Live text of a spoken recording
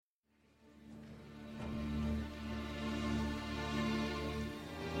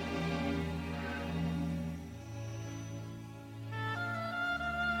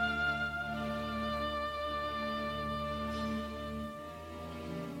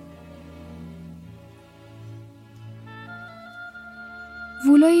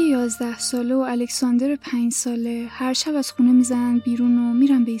وولای 11 ساله و الکساندر 5 ساله هر شب از خونه میزنن بیرون و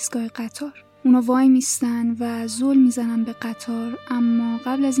میرن به ایستگاه قطار. اونا وای میستن و زل میزنن به قطار، اما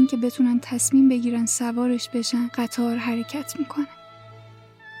قبل از اینکه بتونن تصمیم بگیرن سوارش بشن قطار حرکت میکنه.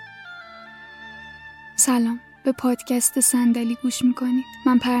 سلام، به پادکست صندلی گوش میکنید.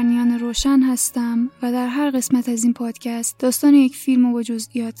 من پرنیان روشن هستم و در هر قسمت از این پادکست داستان یک فیلم رو با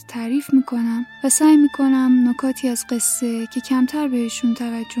جزئیات تعریف میکنم و سعی میکنم نکاتی از قصه که کمتر بهشون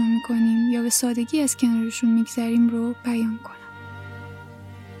توجه میکنیم یا به سادگی از کنارشون میگذریم رو بیان کنم.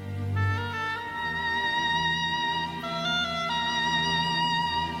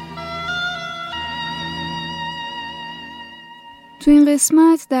 تو این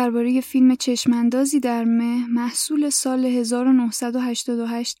قسمت درباره فیلم چشماندازی در مه محصول سال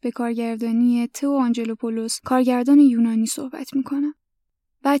 1988 به کارگردانی تئو آنجلوپولوس، کارگردان یونانی صحبت میکنم.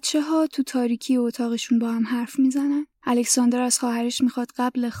 بچه‌ها تو تاریکی اتاقشون با هم حرف میزنن. الکساندر از خواهرش میخواد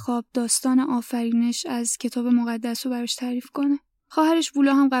قبل خواب داستان آفرینش از کتاب مقدس رو براش تعریف کنه. خواهرش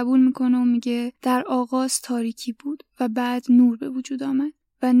وولا هم قبول میکنه و میگه در آغاز تاریکی بود و بعد نور به وجود آمد.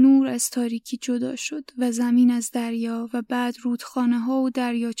 و نور از تاریکی جدا شد و زمین از دریا و بعد رودخانه‌ها و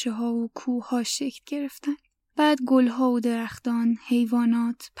دریاچه‌ها و کوه‌ها شکل گرفتن. بعد گل‌ها و درختان،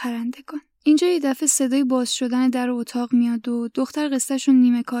 حیوانات، پرندگان. اینجا یه دفعه صدای باز شدن در اتاق میاد و دختر قصه‌شو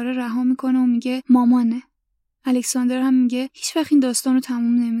نیمه کاره رها میکنه و میگه مامانه. الکساندر هم میگه هیچ وقت این داستان رو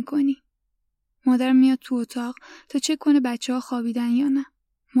تموم نمی‌کنی. مادر میاد تو اتاق تا چک کنه بچه‌ها خوابیدن یا نه.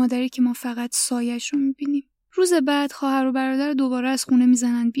 مادری که ما فقط سایه‌ش رو می‌بینیم. روز بعد خواهر و برادر دوباره از خونه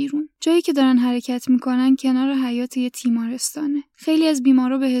میزنن بیرون. جایی که دارن حرکت میکنن کنار حیاط یه تیمارستانه. خیلی از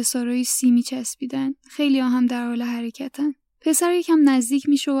بیمارا به حصارهای سیمی چسبیدن. خیلی ها هم در حال حرکتن. پسر یکم نزدیک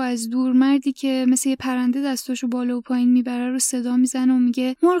میشه و از دور مردی که مثل یه پرنده دستاشو بالا و پایین میبره رو صدا میزنه و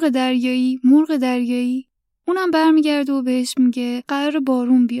میگه مرغ دریایی، مرغ دریایی. اونم برمیگرده و بهش میگه قرار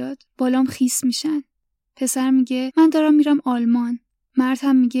بارون بیاد. بالام خیس میشن. پسر میگه من دارم میرم آلمان. مرد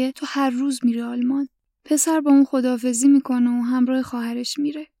هم میگه تو هر روز میری آلمان. پسر با اون خداحافظی میکنه و همراه خواهرش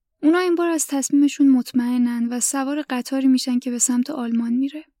میره. اونا این بار از تصمیمشون مطمئنن و سوار قطاری میشن که به سمت آلمان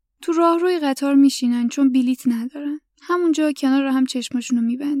میره. تو راهروی قطار میشینن چون بلیت ندارن. همونجا کنار هم چشماشونو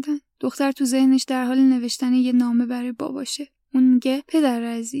میبندن. دختر تو ذهنش در حال نوشتن یه نامه برای باباشه. اون میگه پدر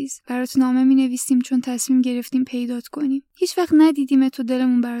عزیز، برات نامه مینویسیم چون تصمیم گرفتیم پیدات کنیم. هیچ وقت ندیدیم تو،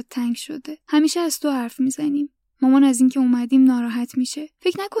 دلمون برات تنگ شده. همیشه از تو حرف میزنیم. مامان از اینکه اومدیم ناراحت میشه.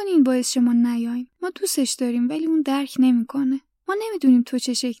 فکر نکنی این باعث شه ما نیاییم. ما دوستش داریم ولی اون درک نمیکنه. ما نمیدونیم تو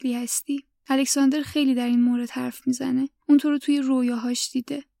چه شکلی هستی. الکساندر خیلی در این مورد حرف میزنه. اون تو رو توی رویاهاش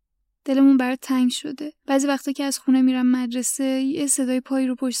دیده. دلمون برات تنگ شده. بعضی وقتا که از خونه میرم مدرسه یه صدای پایی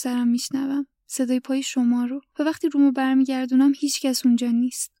رو پشت سرم میشنوم. صدای پای شما رو. و وقتی رومو برمیگردونم هیچکس اونجا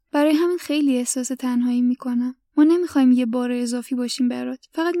نیست. برای همین خیلی احساس تنهایی میکنم. ما نمیخوایم یه بار اضافی باشیم برات.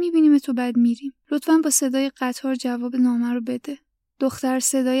 فقط میبینیم تو بعد میریم. لطفاً با صدای قطار جواب نامه رو بده. دختر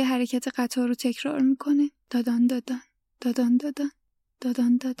صدای حرکت قطار رو تکرار میکنه. دادان دادان، دادان دادان،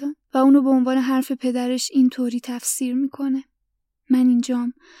 دادان دادان. و اونو به عنوان حرف پدرش اینطوری تفسیر میکنه. من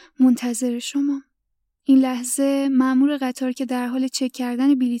اینجام، منتظر شمام. این لحظه مأمور قطار که در حال چک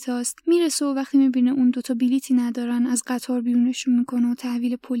کردن بلیط هاست میرسه و وقتی میبینه اون دوتا بلیطی ندارن از قطار بیرونشون میکنه و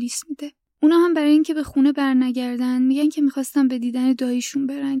تحویل پلیس میده. اونا هم برای اینکه به خونه برنگردن میگن که میخواستن به دیدن داییشون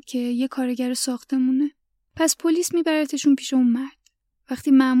برن که یه کارگر ساختمونه. پس پلیس میبرتشون پیش اون مرد.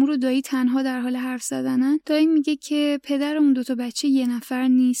 وقتی مأمور و دایی تنها در حال حرف زدنن، دایی میگه که پدر اون دوتا بچه یه نفر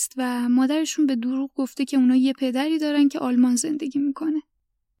نیست و مادرشون به دروغ گفته که اونا یه پدری دارن که آلمان زندگی میکنه.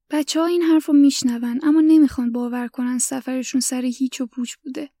 بچه‌ها این حرف رو میشنون اما نمیخوان باور کنن سفرشون سر هیچ و پوچ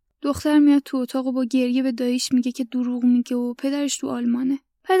بوده. دختر میاد تو اتاق و با گریه به داییش میگه که دروغ میگه و پدرش تو آلمانه.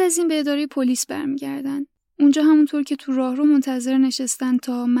 بعد از این به اداره پلیس برمیگردن. اونجا همونطور که تو راهرو منتظر نشستن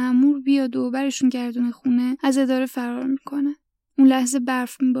تا مأمور بیاد و برشون گردونه خونه، از اداره فرار میکنه. اون لحظه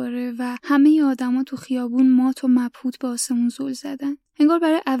برف میباره و همه آدما تو خیابون مات و مبهوت به آسمون زل زدن. انگار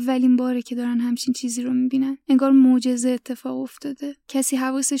برای اولین باره که دارن همچین چیزی رو میبینن. انگار معجزه اتفاق افتاده. کسی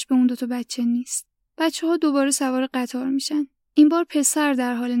حواسش به اون دوتا بچه نیست. بچه‌ها دوباره سوار قطار میشن. این بار پسر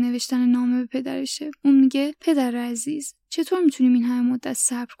در حال نوشتن نامه به پدرشه. اون میگه پدر عزیز، چطور میتونیم این همه مدت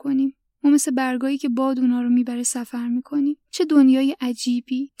صبر کنیم؟ ما مثل برگایی که باد اونا رو میبره سفر میکنیم. چه دنیای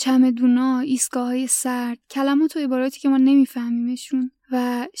عجیبی، چمدونا، ایستگاه‌های سرد، کلمات و عباراتی که ما نمیفهمیمشون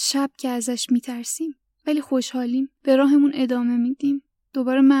و شب که ازش میترسیم. ولی خوشحالیم، به راهمون ادامه میدیم.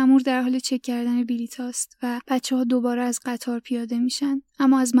 دوباره مأمور در حال چک کردن بلیط هاست و بچه‌ها دوباره از قطار پیاده میشن،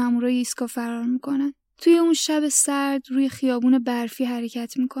 اما از مأمورای ایستگاه فرار میکنن. توی اون شب سرد روی خیابون برفی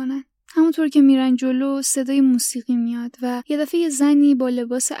حرکت میکنن. همونطور که میرن جلو صدای موسیقی میاد و یه دفعه یه زنی با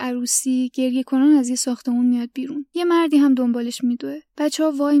لباس عروسی گریه کنان از یه ساختمون میاد بیرون. یه مردی هم دنبالش میدوه.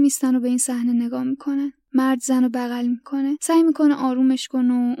 بچه‌ها وای میستن و به این صحنه نگاه میکنن. مرد زنو بغل میکنه، سعی میکنه آرومش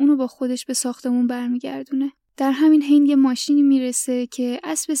کنه و اونو با خودش به ساختمون برمیگردونه. در همین حین یه ماشینی میرسه که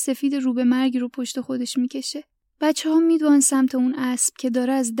اسب سفید رو به مرگ رو پشت خودش میکشه. بچه‌ها میدوان سمت اون اسب که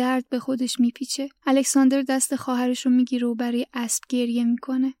داره از درد به خودش میپیچه. الکساندر دست خواهرش رو میگیره و برای اسب گریه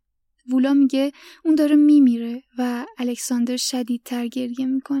میکنه. وولا میگه اون داره میمیره و الکساندر شدیدتر گریه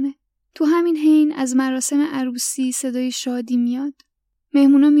میکنه. تو همین حین از مراسم عروسی صدای شادی میاد.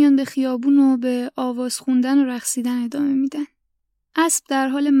 مهمونا میان به خیابون و به آواز خوندن و رقصیدن ادامه میدن. اسب در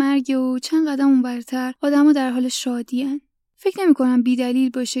حال مرگ و چند قدم اونورتر آدما در حال شادی‌ان. فکر نمی‌کنم بی‌دلیل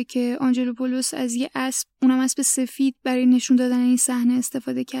باشه که آنجلوپولوس از یه اسب، اونم اسب سفید، برای نشون دادن این صحنه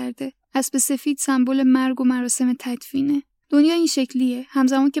استفاده کرده. اسب سفید سمبل مرگ و مراسم تدفینه. دنیا این شکلیه.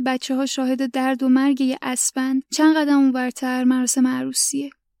 همزمان که بچه‌ها شاهد درد و مرگ یه اسبن، چند قدم اونورتر مراسم عروسیه.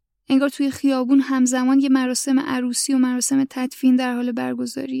 انگار توی خیابون همزمان یه مراسم عروسی و مراسم تدفین در حال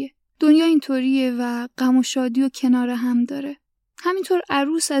برگزاریه. دنیا اینطوریه و غم و شادی و کنار هم داره. همینطور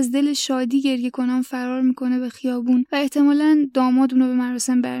عروس از دل شادی گریه کنان فرار میکنه به خیابون و احتمالاً داماد اونو به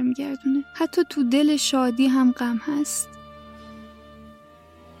مراسم برمیگردونه. حتی تو دل شادی هم غم هست.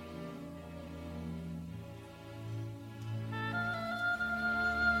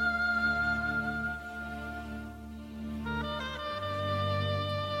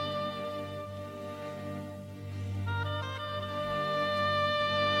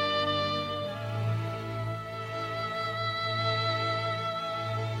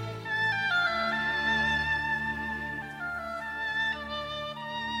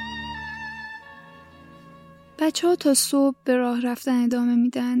 بچه‌ها تا صبح به راه رفتن ادامه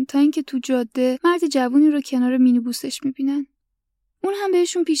میدن تا اینکه تو جاده مرد جوونی رو کنار مینیبوسش میبینن. اون هم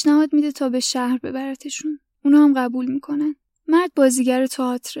بهشون پیشنهاد میده تا به شهر ببرتشون. اونا هم قبول میکنن. مرد بازیگر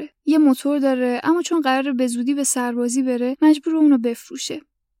تئاتر، یه موتور داره، اما چون قراره به زودی به سربازی بره مجبور اونو بفروشه.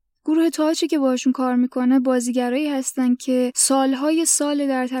 گروه تئاتری که باهاشون کار میکنه بازیگرایی هستن که سالهای سال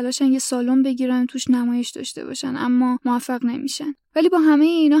در تلاشن یه سالن بگیرن توش نمایش داشته باشن، اما موفق نمیشن. ولی با همه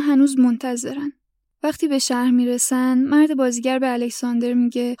اینا هنوز منتظرن. وقتی به شهر میرسن، مرد بازیگر به الکساندر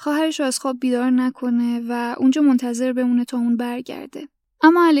میگه خواهرش رو از خواب بیدار نکنه و اونجا منتظر بمونه تا اون برگرده.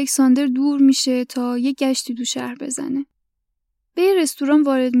 اما الکساندر دور میشه تا یه گشتی تو شهر بزنه. به یه رستوران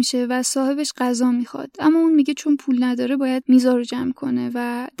وارد میشه و صاحبش غذا میخواد، اما اون میگه چون پول نداره باید میزا رو جمع کنه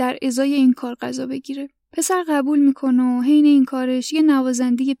و در ازای این کار غذا بگیره. پسر قبول میکنه و حین این کارش یه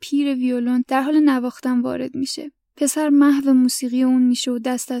نوازنده پیر ویولون در حال نواختن وارد میشه. پسر محو موسیقی اون میشه و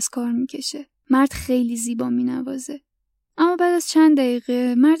دست از کار میکشه. مرد خیلی زیبا مینوازه. اما بعد از چند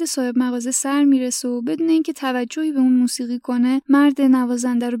دقیقه مرد صاحب مغازه سر میرسه و بدون اینکه توجهی به اون موسیقی کنه مرد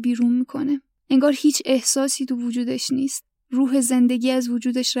نوازنده رو بیرون میکنه. انگار هیچ احساسی تو وجودش نیست. روح زندگی از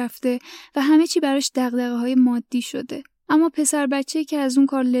وجودش رفته و همه چی براش دغدغه‌های مادی شده. اما پسر بچه‌ای که از اون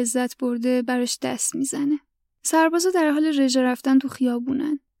کار لذت برده براش دست میزنه. سربازا در حال رژه رفتن تو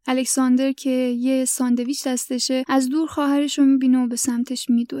خیابونن. الکساندر که یه ساندویچ دستشه از دور خواهرش رو میبینه و به سمتش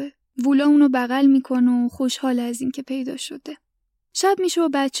میدوه. وولا اونو بغل میکنه و خوشحال از این که پیدا شده. شب میشه و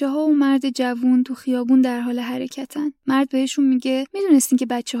بچه‌ها و مرد جوون تو خیابون در حال حرکتن. مرد بهشون میگه میدونستین که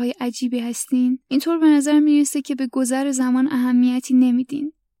بچه‌های عجیبی هستین؟ اینطور به نظر میرسه که به گذر زمان اهمیتی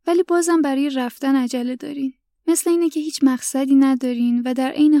نمیدین، ولی بازم برای رفتن عجله دارین. مثل اینه که هیچ مقصدی ندارین و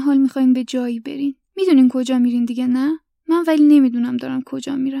در عین حال میخواین به جایی برین. میدونین کجا میرین دیگه نه؟ من ولی نمیدونم دارم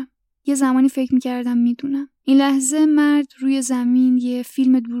کجا میرم. یه زمانی فکر میکردم میدونم. این لحظه مرد روی زمین یه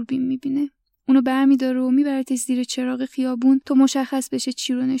فیلم دوربین میبینه. اونو برمیداره و میبرتش زیر چراغ خیابون تا مشخص بشه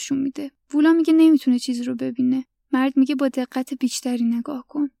چی رو نشون میده. وولا میگه نمیتونه چیزی رو ببینه. مرد میگه با دقت بیشتری نگاه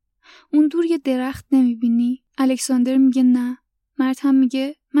کن. اون دور یه درخت نمیبینی؟ الکساندر میگه نه. مرد هم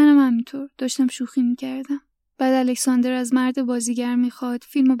میگه منم همینطور، داشتم شوخی میکردم. بعد الکساندر از مرد بازیگر میخواد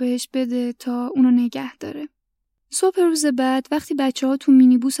فیلمو بهش بده تا اونو نگه داره. صبح روز بعد وقتی بچه‌ها تو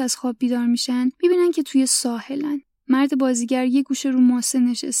مینیبوس از خواب بیدار میشن، میبینن که توی ساحلن. مرد بازیگر یه گوشه رو ماسه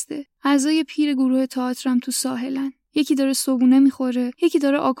نشسته. اعضای پیر گروه تئاتر هم تو ساحلن. یکی داره صبونه میخوره، یکی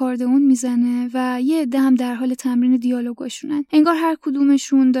داره آکاردئون میزنه و یه عده هم در حال تمرین دیالوگاشونن. انگار هر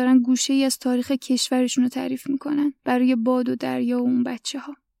کدومشون دارن گوشه‌ای از تاریخ کشورشون رو تعریف میکنن برای باد و دریا و اون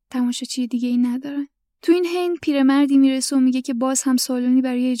بچه‌ها. تماشاچی دیگه‌ای ندارن. تو این حین پیرمردی میرسه و میگه که باز هم سالونی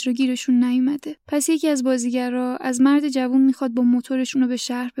برای اجرا گیرشون نیومده. پس یکی از بازیگرا از مرد جوون میخواد با موتورشون رو به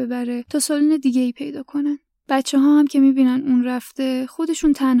شهر ببره تا سالن دیگه‌ای پیدا کنن. بچه‌ها هم که میبینن اون رفته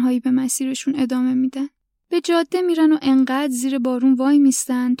خودشون تنهایی به مسیرشون ادامه میدن. به جاده میرن و انقدر زیر بارون وای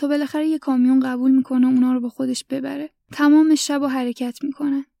میستن تا بالاخره یه کامیون قبول میکنه اونا رو با خودش ببره. تمام شب و حرکت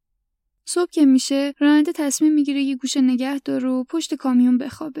میکنن. صبح که میشه راننده تصمیم میگیره یه گوشه نگه داره و پشت کامیون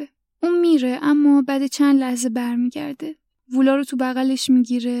بخوابه. اون میره اما بعد چند لحظه برمیگرده. وولا رو تو بغلش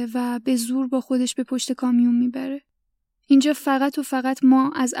میگیره و به زور با خودش به پشت کامیون میبره. اینجا فقط و فقط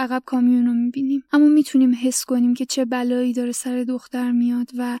ما از عقب کامیون رو میبینیم، اما میتونیم حس کنیم که چه بلایی داره سر دختر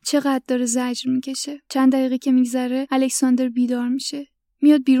میاد و چقدر داره زجر میکشه. چند دقیقه که میگذره الکساندر بیدار میشه.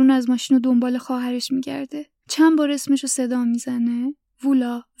 میاد بیرون از ماشین و دنبال خواهرش میگرده. چند بار اسمشو صدا میزنه،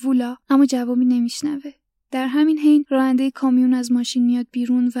 وولا وولا، اما جوابی نمیشنوه. در همین حین راننده کامیون از ماشین میاد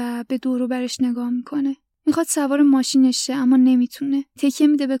بیرون و به دور و برش نگاه میکنه. میخواد سوار ماشینش شه اما نمیتونه. تکیه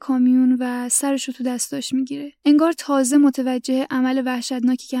میده به کامیون و سرشو تو دستاش میگیره. انگار تازه متوجه عمل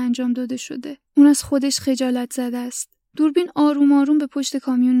وحشتناکی که انجام داده شده. اون از خودش خجالت زده است. دوربین آروم آروم به پشت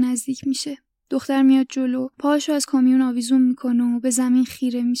کامیون نزدیک میشه. دختر میاد جلو، پاهاشو از کامیون آویزون میکنه و به زمین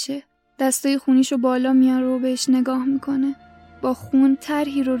خیره میشه. دستای خونیشو بالا میاره و بهش نگاه میکنه. با خون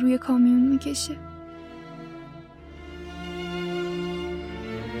طرحی رو روی کامیون میکشه.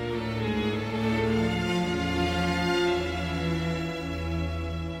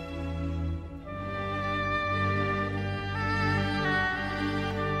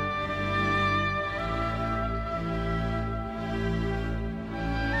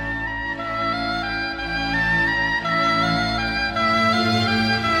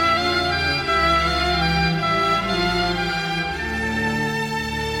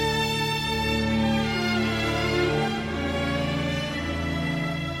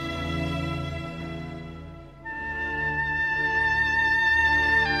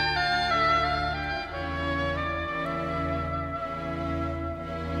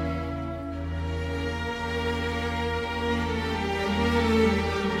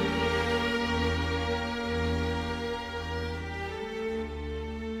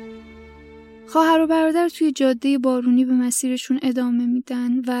 خواهر و برادر توی جاده بارونی به مسیرشون ادامه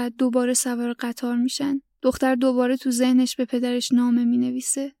میدن و دوباره سوار قطار میشن. دختر دوباره تو ذهنش به پدرش نامه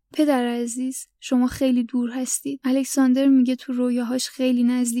مینویسه. پدر عزیز، شما خیلی دور هستید. الکساندر میگه تو رویاهاش خیلی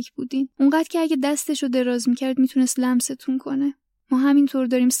نزدیک بودین. اونقدر که اگه دستشو دراز میکرد میتونست لمستون کنه. ما همینطور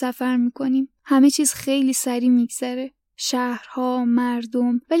داریم سفر میکنیم. همه چیز خیلی سریع میگذره. شهرها،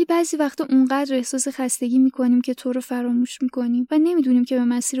 مردم، ولی بعضی وقتا اونقدر احساس خستگی میکنیم که تو رو فراموش میکنیم و نمیدونیم که به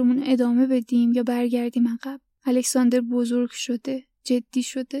مسیرمون ادامه بدیم یا برگردیم عقب. الکساندر بزرگ شده، جدی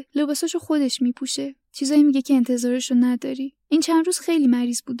شده، لباساشو خودش میپوشه. چیزایی میگه که انتظارشو نداری. این چند روز خیلی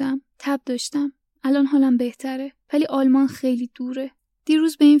مریض بودم، تب داشتم. الان حالم بهتره، ولی آلمان خیلی دوره.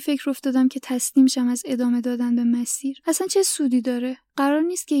 دیروز به این فکر افتادم که تسلیم شم از ادامه دادن به مسیر. اصلا چه سودی داره؟ قرار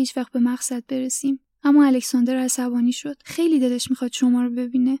نیست که هیچ وقت به مقصد برسیم. اما الکساندر عصبانی شد. خیلی دلش میخواد شما رو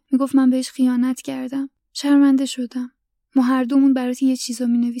ببینه. میگفت من بهش خیانت کردم. شرمنده شدم. ما هر دومون برات یه چیزا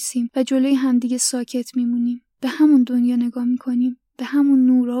مینویسیم و جلوی همدیگه ساکت میمونیم. به همون دنیا نگاه میکنیم، به همون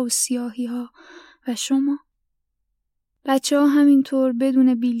نورها و سیاهی‌ها. و شما؟ بچه‌ها همینطور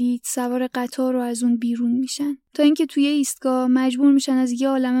بدون بلیط سوار قطار رو از اون بیرون میشن تا اینکه توی ایستگاه مجبور میشن از یه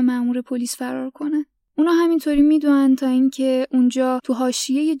عالمه مأمور پلیس فرار کنن. اونا همینطوری میدونن تا اینکه اونجا تو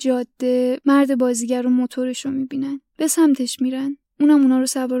حاشیه جاده مرد بازیگر و موتورش رو میبینن. به سمتش میرن. اونم اونا رو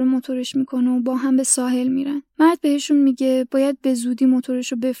سوار موتورش میکنه و با هم به ساحل میرن. مرد بهشون میگه باید به زودی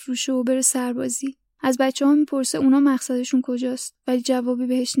موتورش رو بفروشه و بره سربازی. از بچه‌ها میپرسه اونا مقصدشون کجاست، ولی جوابی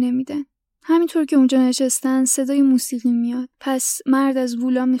بهش نمیدن. همینطور که اونجا نشستن صدای موسیقی میاد. پس مرد از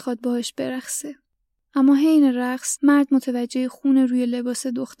وولا میخواد باهاش برقصه. اما حین رقص مرد متوجه خون روی لباس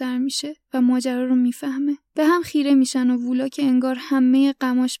دختر میشه و ماجرا رو میفهمه. به هم خیره میشن و وولا که انگار همه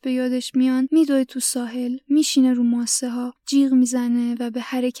غماش به یادش میان میدوه تو ساحل، میشینه رو ماسه ها، جیغ میزنه و به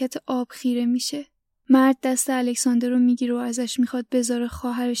حرکت آب خیره میشه. مرد دست الکساندر رو میگیره و ازش میخواد بذاره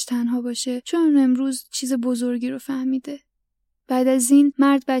خواهرش تنها باشه، چون امروز چیز بزرگی رو فهمیده. بعد از این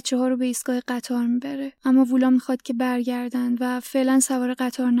مرد بچه‌ها رو به ایستگاه قطار میبره، اما وولا میخواد که برگردن و فعلا سوار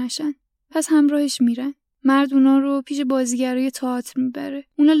قطار نشن. پس همراهش میرن. مرد اونا رو پیش بازیگرای تئاتر میبره.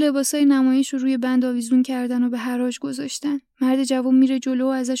 اونا لباسای نمایش رو روی بند آویزون کردن و به حراج گذاشتن. مرد جوان میره جلو و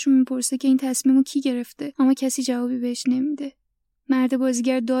ازشون میپرسه که این تصمیمو کی گرفته، اما کسی جوابی بهش نمیده. مرد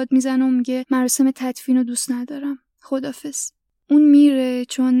بازیگر داد میزنه و میگه مراسم تدفین رو دوست ندارم. خدافظ. اون میره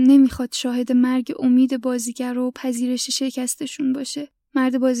چون نمیخواد شاهد مرگ امید بازیگر و پذیرش شکستشون باشه.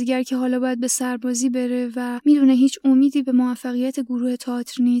 مرد بازیگر که حالا باید به سربازی بره و میدونه هیچ امیدی به موفقیت گروه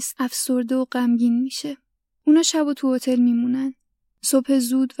تئاتر نیست، افسرده و غمگین میشه. اونا شب تو هتل میمونن. صبح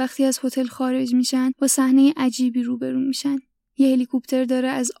زود وقتی از هتل خارج میشن با صحنه عجیبی روبرو میشن. یه هلیکوپتر داره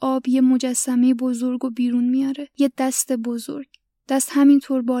از آب یه مجسمه بزرگ و بیرون میاره. یه دست بزرگ. دست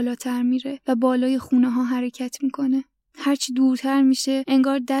همینطور بالاتر میره و بالای خونه ها حرکت میکنه. هرچی دورتر میشه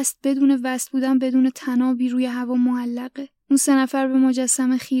انگار دست بدون وصل بودن بدون تنابی روی هوا معلقه. اون 3 نفر به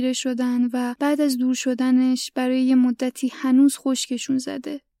مجسمه خیره شدن و بعد از دور شدنش برای یه مدتی هنوز خشکشون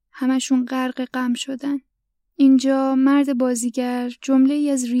زده. همشون غرق غم شدن. اینجا مرد بازیگر جمله‌ای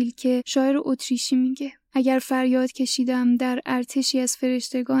از ریلکه شاعر اتریشی میگه: اگر فریاد کشیدم در ارتشی از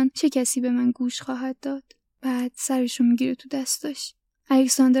فرشتگان، چه کسی به من گوش خواهد داد؟ بعد سرشو میگیره تو دستاش.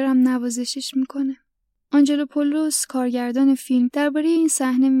 الکساندر هم نوازشش میکنه. آنجلوپولوس کارگردان فیلم درباره این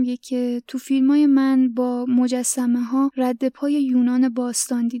صحنه میگه که تو فیلمای من با مجسمه‌ها رد پای یونان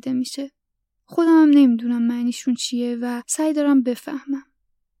باستان دیده میشه. خودم هم نمیدونم معنیشون چیه و سعی دارم بفهمم.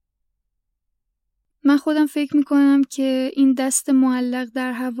 من خودم فکر میکنم که این دست معلق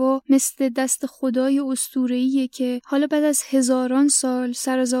در هوا مثل دست خدای اسطوره‌ایه که حالا بعد از هزاران سال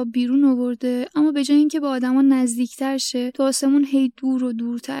سر از آب بیرون آورده، اما به جای اینکه به آدما نزدیکتر شه، تو آسمون هی دور و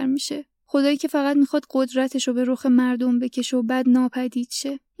دورتر میشه. خدایی که فقط میخواد قدرتشو به رخ مردم بکشه و بعد ناپدید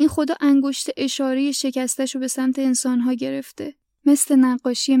شه. این خدا انگشت اشاره شکستشو به سمت انسانها گرفته، مثل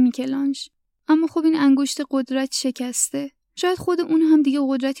نقاشی میکلانژ. اما خب این انگشت قدرت شکسته. شاید خود اون هم دیگه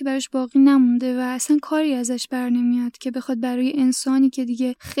قدرتی براش باقی نمونده و اصلا کاری ازش بر نمیاد که بخواد برای انسانی که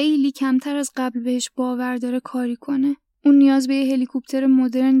دیگه خیلی کمتر از قبل بهش باور داره کاری کنه. اون نیاز به یه هلیکوپتر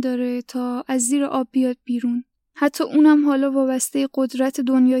مدرن داره تا از زیر آب بیاد بیرون. حتی اونم حالا وابسته قدرت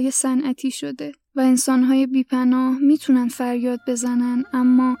دنیای صنعتی شده و انسانهای بیپناه میتونن فریاد بزنن،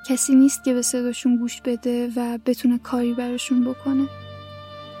 اما کسی نیست که به صداشون گوش بده و بتونه کاری براشون بکنه.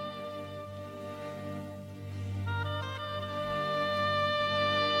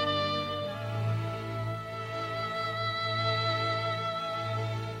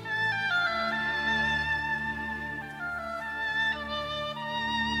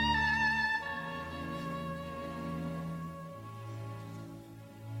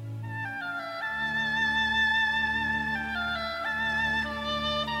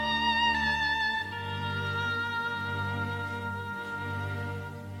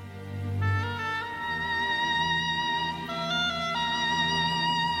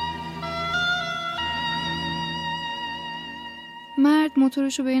 مرد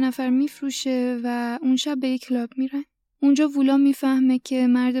موتورشو به یه نفر میفروشه و اون شب به یک کلاب میرن. اونجا وولا میفهمه که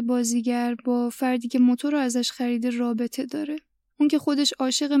مرد بازیگر با فردی که موتور رو ازش خریده رابطه داره. اون که خودش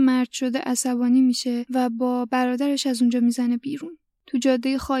عاشق مرد شده عصبانی میشه و با برادرش از اونجا میزنه بیرون. تو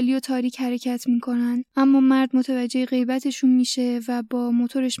جاده خالی و تاریک حرکت میکنن، اما مرد متوجه غیبتشون میشه و با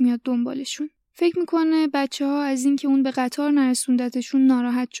موتورش میاد دنبالشون. فکر میکنه بچه‌ها از این که اون به قطار نرسوندتشون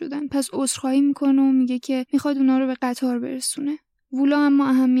ناراحت شدن، پس عذرخواهی میکنه و میگه که میخواد اونا رو به قطار برسونه. وولا اما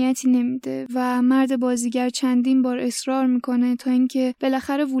اهمیتی نمیده و مرد بازیگر چندین بار اصرار میکنه تا اینکه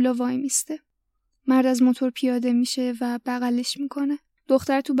بالاخره وولا وای میسته. مرد از موتور پیاده میشه و بغلش میکنه.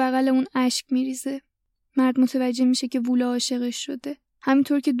 دختر تو بغل اون اشک میریزه. مرد متوجه میشه که وولا عاشقش شده.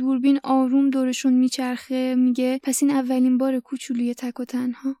 همینطور که دوربین آروم دورشون میچرخه میگه پس این اولین بار کوچولوی تک و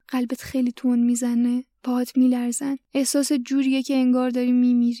تنها. قلبت خیلی تون میزنه، پاهات میلرزن، احساس جوریه که انگار داری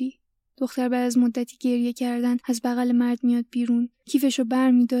میمیری. دختر بعد از مدتی گریه کردن از بغل مرد میاد بیرون، کیفشو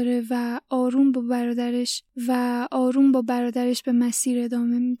بر میداره و آروم با برادرش به مسیر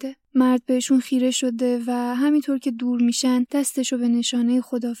ادامه میده. مرد بهشون خیره شده و همینطور که دور میشن دستشو به نشانه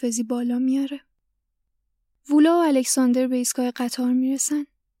خدافزی بالا میاره. وولا و الکساندر به ایستگاه قطار میرسن.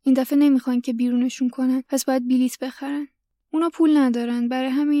 این دفعه نمیخوان که بیرونشون کنن، پس باید بلیت بخرن. اونا پول ندارن، برای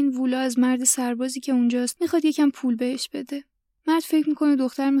همین وولا از مرد سربازی که اونجاست میخواد یکم پول بهش بده. مرد فکر میکنه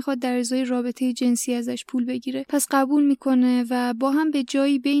دختر میخواد در ازای رابطه جنسی ازش پول بگیره، پس قبول میکنه و با هم به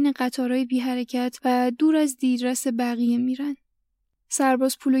جایی بین قطارهای بی حرکت و دور از دیدرس بقیه میرن.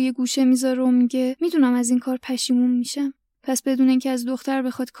 سرباز پولو یه گوشه میذاره و میگه میدونم از این کار پشیمون میشم. پس بدون اینکه از دختر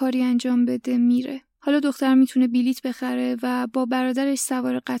بخواد کاری انجام بده میره. حالا دختر میتونه بلیت بخره و با برادرش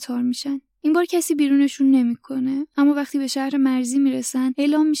سوار قطار میشن. این بار کسی بیرونشون نمیکنه، اما وقتی به شهر مرزی میرسن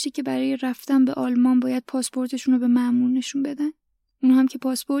اعلام میشه که برای رفتن به آلمان باید پاسپورتشون رو به مأمور نشون بدن. اون هم که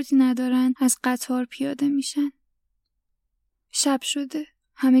پاسپورتی ندارن از قطار پیاده میشن. شب شده،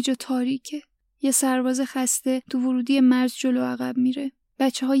 همه جا تاریکه. یه سرباز خسته تو ورودی مرز جلو عقب میره.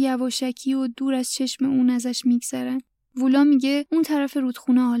 بچه‌ها یواشکی و دور از چشم اون ازش میگذرن. وولا میگه اون طرف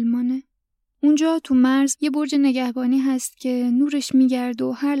رودخونه آلمانه. اونجا تو مرز یه برج نگهبانی هست که نورش میگرده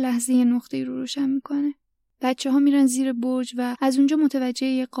و هر لحظه یه نقطه‌ای رو روشن میکنه. بچه‌ها میرن زیر برج و از اونجا متوجه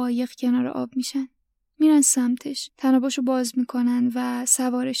یه قایق کنار آب میشن. میرن سمتش، تناباشو باز میکنن و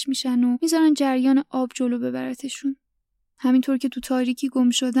سوارش میشن و میذارن جریان آب جلو ببرتشون. همینطور که تو تاریکی گم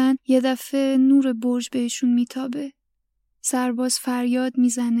شدن یه دفعه نور برج بهشون میتابه. سرباز فریاد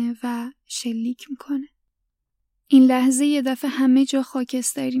میزنه و شلیک میکنه. این لحظه یه دفعه همه جا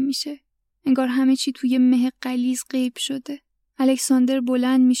خاکستری میشه. انگار همه چی توی مه غلیظ غیب شده. الکساندر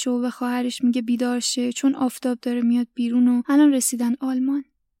بلند میشه و به خواهرش میگه بیدار شه چون آفتاب داره میاد بیرون و الان رسیدن آلمان.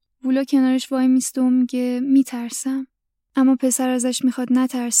 وولا کنارش وای میسته و میگه میترسم. اما پسر ازش میخواد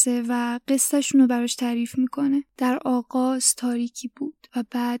نترسه و قصه‌شون رو براش تعریف میکنه. در آغاز تاریکی بود و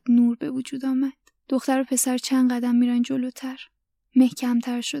بعد نور به وجود آمد. دختر و پسر چند قدم میرن جلوتر. مه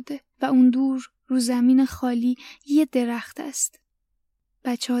کمتر شده و اون دور رو زمین خالی یه درخت است.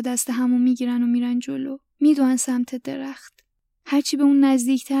 بچه‌ها دست همو میگیرن و میرن جلو. میدوئن سمت درخت. هرچی به اون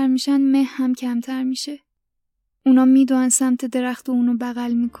نزدیکتر میشن مه هم کمتر میشه. اونا میدوئن سمت درخت و اونو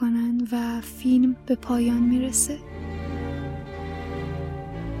بغل میکنن و فیلم به پایان میرسه.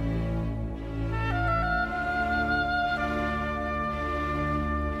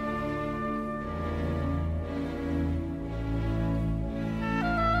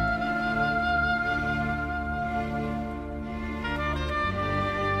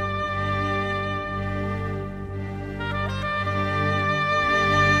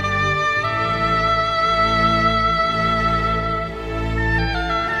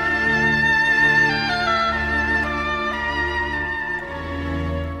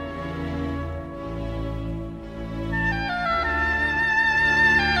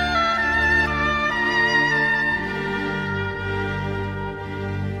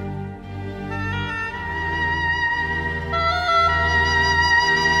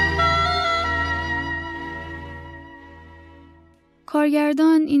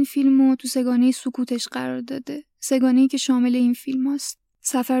 کارگردان این فیلمو تو سگانه سکوتش قرار داده. سگانه‌ای که شامل این فیلم هست.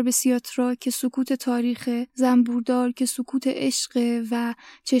 سفر به سیاترا که سکوت تاریخه، زنبوردار که سکوت عشقه و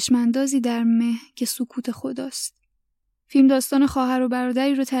چشماندازی در مه که سکوت خداست. فیلم داستان خواهر و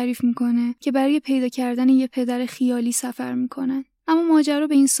برادری رو تعریف میکنه که برای پیدا کردن یه پدر خیالی سفر میکنن. اما ماجرا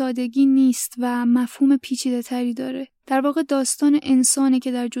به این سادگی نیست و مفهوم پیچیده‌تری داره. در واقع داستان انسانی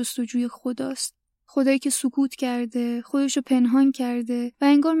که در جستجوی خداست. خدایی که سکوت کرده، خودشو پنهان کرده و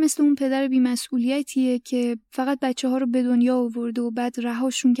انگار مثل اون پدر بی‌مسئولیتیه که فقط بچه‌ها رو به دنیا آورده و بعد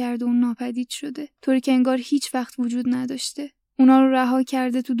رهاشون کرده و ناپدید شده. طوری که انگار هیچ وقت وجود نداشته. اونا رو رها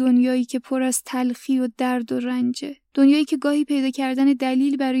کرده تو دنیایی که پر از تلخی و درد و رنجه. دنیایی که گاهی پیدا کردن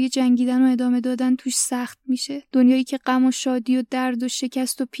دلیل برای جنگیدن و ادامه دادن توش سخت میشه. دنیایی که غم و شادی و درد و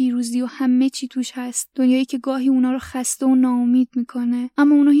شکست و پیروزی و همه چی توش هست. دنیایی که گاهی اونا رو خسته و ناامید میکنه،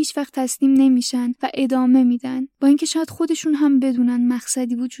 اما اونا هیچ وقت تسلیم نمیشن و ادامه میدن، با اینکه شاید خودشون هم بدونن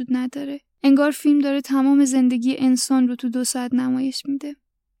مقصدی وجود نداره. انگار فیلم داره تمام زندگی انسان رو تو 2 ساعت نمایش میده.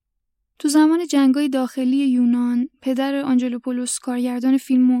 تو زمان جنگای داخلی یونان، پدر آنجلوپولوس کارگردان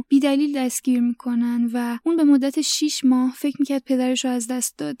فیلمو بی‌دلیل دستگیر میکنن و اون به مدت 6 ماه فکر میکرد پدرش رو از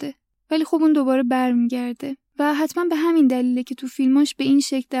دست داده. ولی خب اون دوباره برمیگرده و حتما به همین دلیله که تو فیلماش به این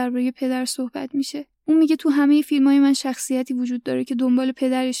شکل درباره پدر صحبت میشه. اون میگه تو همه فیلمای من شخصیتی وجود داره که دنبال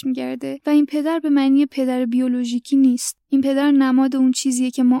پدرش میگرده و این پدر به معنی پدر بیولوژیکی نیست. این پدر نماد اون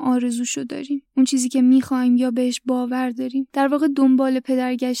چیزیه که ما آرزوشو داریم، اون چیزی که میخوایم یا بهش باور داریم. در واقع دنبال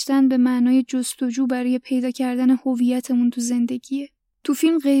پدر گشتن به معنای جستجو برای پیدا کردن هویتمون تو زندگیه. تو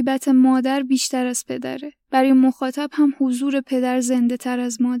فیلم غیبت مادر بیشتر از پدره. برای مخاطب هم حضور پدر زنده تر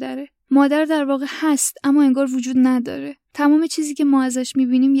از مادره. مادر در واقع هست اما انگار وجود نداره. تمام چیزی که ما ازش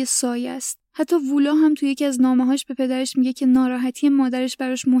میبینیم یه سایه است. حتی وولا هم توی یکی از نامه‌هاش به پدرش میگه که ناراحتی مادرش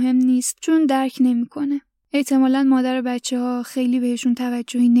براش مهم نیست چون درک نمیکنه. احتمالاً مادر بچه‌ها خیلی بهشون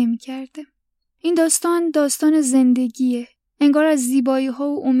توجهی نمی‌کرده. این داستان زندگیه. انگار از زیبایی‌ها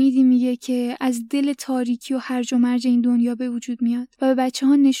و امیدی میگه که از دل تاریکی و هرج و مرج این دنیا به وجود میاد و به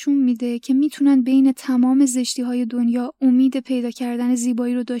بچه‌ها نشون میده که میتونن بین تمام زشتی‌های دنیا امید پیدا کردن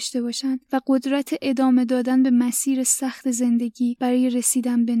زیبایی رو داشته باشن و قدرت ادامه دادن به مسیر سخت زندگی برای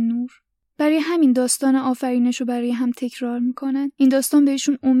رسیدن به نور. برای همین داستان آفرینش رو برای هم تکرار میکنن. این داستان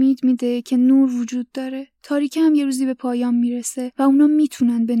بهشون امید میده که نور وجود داره. تاریکی هم یه روزی به پایان میرسه و اونا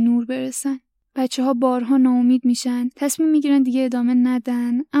میتونن به نور برسن. بچه‌ها بارها ناامید میشن، تصمیم میگیرن دیگه ادامه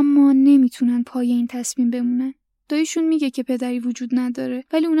ندن، اما نمیتونن پای این تصمیم بمونن. داییشون میگه که پدری وجود نداره،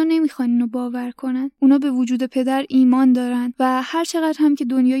 ولی اونا نمیخوان اینو باور کنن. اونا به وجود پدر ایمان دارن و هر چقدر هم که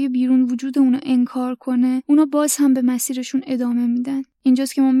دنیای بیرون وجود اونا انکار کنه، اونا باز هم به مسیرشون ادامه میدن.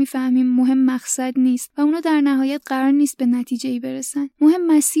 اینجاست که ما میفهمیم مهم مقصد نیست و اونا در نهایت قرار نیست به نتیجه‌ای برسن. مهم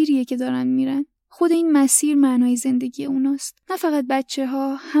مسیریه که دارن میرن. خود این مسیر معنای زندگی اوناست. نه فقط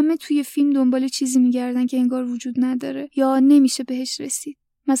بچه‌ها، همه توی فیلم دنبال چیزی میگردن که انگار وجود نداره یا نمیشه بهش رسید.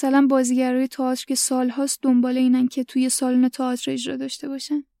 مثلا بازیگرای تئاتر که سالهاست دنبال اینن که توی سالن تئاتر اجرا داشته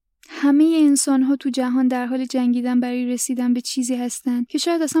باشن. همه انسان‌ها تو جهان در حال جنگیدن برای رسیدن به چیزی هستن که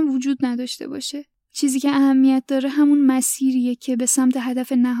شاید اصلا وجود نداشته باشه. چیزی که اهمیت داره همون مسیریه که به سمت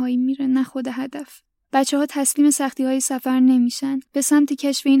هدف نهایی میره، نه خود هدف. بچه‌ها تسلیم سختی‌های سفر نمیشن، به سمت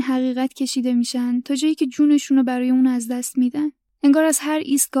کشف این حقیقت کشیده میشن تا جایی که جونشون رو برای اون از دست میدن. انگار از هر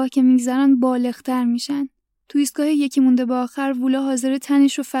ایستگاه که میگذرن بالغتر میشن. تو ایستگاه یکی مونده به آخر، وولا حاضر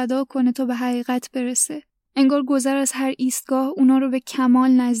تنش رو فدا کنه تا به حقیقت برسه. انگار گذر از هر ایستگاه اونا رو به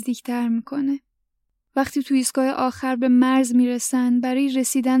کمال نزدیکتر میکنه. وقتی تو ایستگاه آخر به مرز میرسن، برای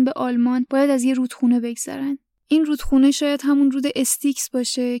رسیدن به آلمان باید از یه رودخونه بگذرن. این رودخونه شاید همون رود استیکس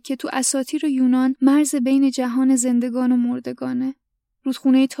باشه که تو اساطیر یونان مرز بین جهان زندگان و مردگانه.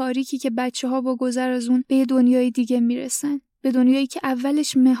 رودخونه تاریکی که بچه‌ها با گذر از اون به یه دنیای دیگه میرسن. به دنیایی که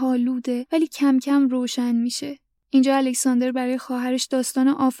اولش مه‌آلوده ولی کم کم روشن میشه. اینجا الکساندر برای خواهرش داستان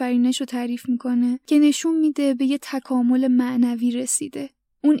آفرینش رو تعریف میکنه که نشون میده به یه تکامل معنوی رسیده.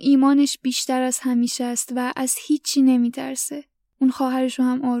 اون ایمانش بیشتر از همیشه است و از هیچی نمیترسه. اون خواهرش رو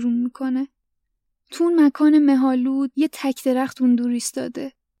هم آروم میکنه. تو اون مکان مه‌آلود یه تک درخت اون دور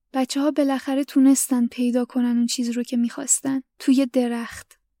ایستاده. بچه‌ها بالاخره تونستن پیدا کنن اون چیزی رو که میخواستن. توی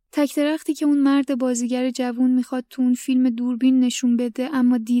درخت. تک درختی که اون مرد بازیگر جوون میخواد تو اون فیلم دوربین نشون بده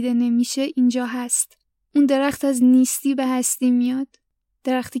اما دیده نمیشه اینجا هست. اون درخت از نیستی به هستی میاد.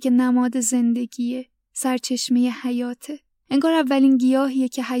 درختی که نماد زندگیه. سرچشمه حیاته. انگار اولین گیاهیه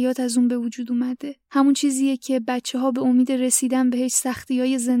که حیات از اون به وجود اومده. همون چیزیه که بچه‌ها به امید رسیدن بهش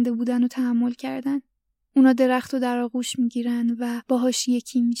سختی‌های زنده بودن و تحمل کردن. اونا درختو در آغوش میگیرن و باهاش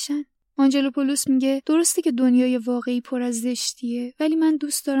یکی میشن. آنجلوپولوس میگه درسته که دنیای واقعی پر از زشتیه، ولی من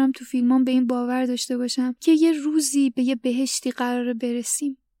دوست دارم تو فیلمام به این باور داشته باشم که یه روزی به یه بهشتی قراره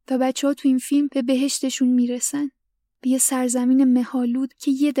برسیم و بچه‌ها تو این فیلم به بهشتشون میرسن. به یه سرزمین مه‌آلود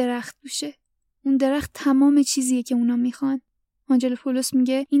که یه درخت توشه. اون درخت تمام چیزیه که اونا میخوان. آنجلوپولوس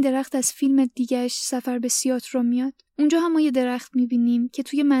میگه این درخت از فیلم دیگه‌اش سفر به سیاترا میاد. اونجا هم ما یه درخت میبینیم که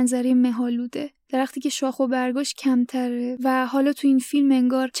توی منظره مه‌آلوده. درختی که شاخ و برگاش کمتره و حالا تو این فیلم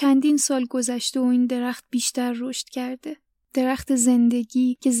انگار چندین سال گذشته و این درخت بیشتر رشد کرده. درخت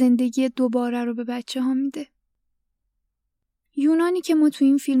زندگی که زندگی دوباره رو به بچه‌ها میده. یونانی که ما تو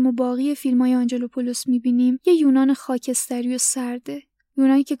این فیلم و باقی فیلم‌های آنجلوپولوس میبینیم یه یونان خاکستری و سرده.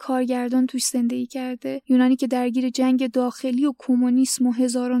 یونانی که کارگردان توش زندگی کرده، یونانی که درگیر جنگ داخلی و کمونیسم و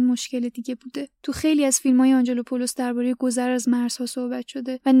هزاران مشکل دیگه بوده. تو خیلی از فیلم‌های آنجلوپولوس درباره گذر از مرزها صحبت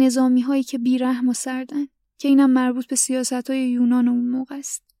شده و نظامی‌هایی که بی‌رحم و سردن، که اینم مربوط به سیاست‌های یونان اون موقع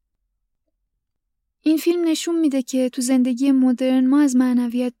است. این فیلم نشون میده که تو زندگی مدرن ما از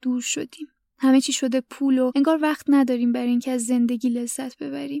معنویت دور شدیم. همه چی شده پول و انگار وقت نداریم برای اینکه از زندگی لذت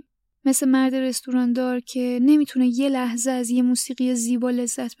ببریم. مثل مرد رستوراندار که نمیتونه یه لحظه از یه موسیقی زیبا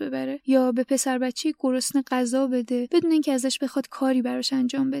لذت ببره یا به پسر بچه گرسنه غذا بده بدون اینکه ازش بخواد کاری براش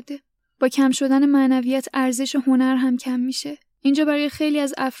انجام بده. با کم شدن معنویت ارزش هنر هم کم میشه. اینجا برای خیلی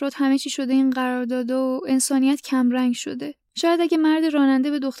از افراد همه چی شده این قرارداد و انسانیت کم رنگ شده. شاید اگه مرد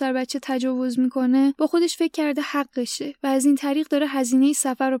راننده به دختر بچه تجاوز میکنه با خودش فکر کرده حقشه و از این طریق داره هزینه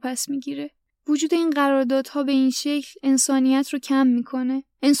سفر رو پس میگیره. وجود این قراردادها به این شکل انسانیت رو کم میکنه.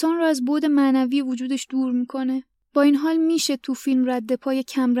 انسان رو از بعد معنوی وجودش دور میکنه. با این حال میشه تو فیلم رد پای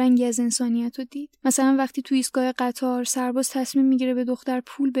کمرنگی از انسانیت رو دید. مثلا وقتی تو ایستگاه قطار سرباز تصمیم میگیره به دختر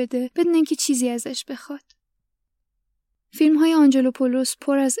پول بده بدون اینکه چیزی ازش بخواد. فیلم‌های آنجلوپولوس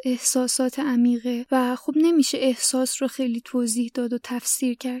پر از احساسات عمیقه و خب نمیشه احساس رو خیلی توضیح داد و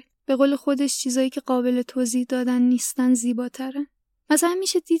تفسیر کرد. به قول خودش چیزایی که قابل توضیح دادن نیستن زیباترن. مثلا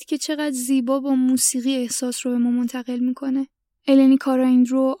میشه دید که چقدر زیبا با موسیقی احساس رو به ما منتقل میکنه. النی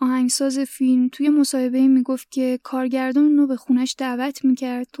کاراندرو آهنگساز فیلم توی مصاحبه‌ای میگفت که کارگردان اونو به خونش دعوت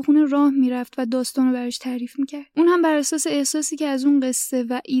میکرد، تو خونه راه میرفت و داستان رو براش تعریف میکرد. اون هم بر اساس احساسی که از اون قصه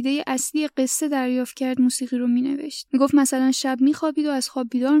و ایده اصلی قصه دریافت کرد موسیقی رو مینوشت. میگفت مثلا شب میخوابید و از خواب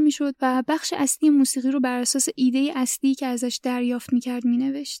بیدار میشد و بخش اصلی موسیقی رو بر اساس ایده اصلی که ازش دریافت میکرد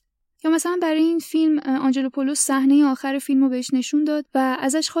مینوشت. یا مثلا برای این فیلم آنجلوپولوس صحنه آخر فیلمو بهش نشون داد و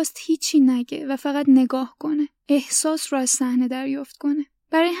ازش خواست هیچی نگه و فقط نگاه کنه، احساس رو از صحنه دریافت کنه.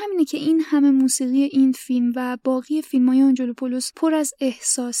 برای همینه که این همه موسیقی این فیلم و باقی فیلم‌های آنجلوپولوس پر از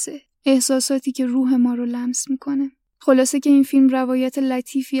احساسه، احساساتی که روح ما رو لمس میکنه. خلاصه که این فیلم روایت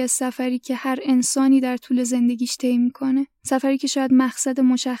لطیفی از سفری که هر انسانی در طول زندگیش طی میکنه. سفری که شاید مقصد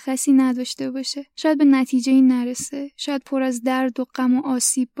مشخصی نداشته باشه، شاید به نتیجه‌ای نرسه، شاید پر از درد و غم و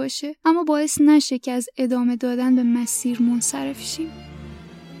آسیب باشه، اما باعث نشه که از ادامه دادن به مسیر منصرف شیم.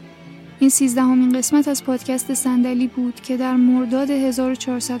 این 13مین قسمت از پادکست صندلی بود که در مرداد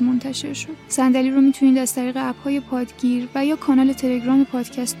 1400 منتشر شد. صندلی رو میتونید از طریق اپ‌های پادگیر و یا کانال تلگرام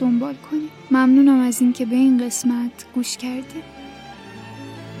پادکست دنبال کنید. ممنونم از این که به این قسمت گوش کردید.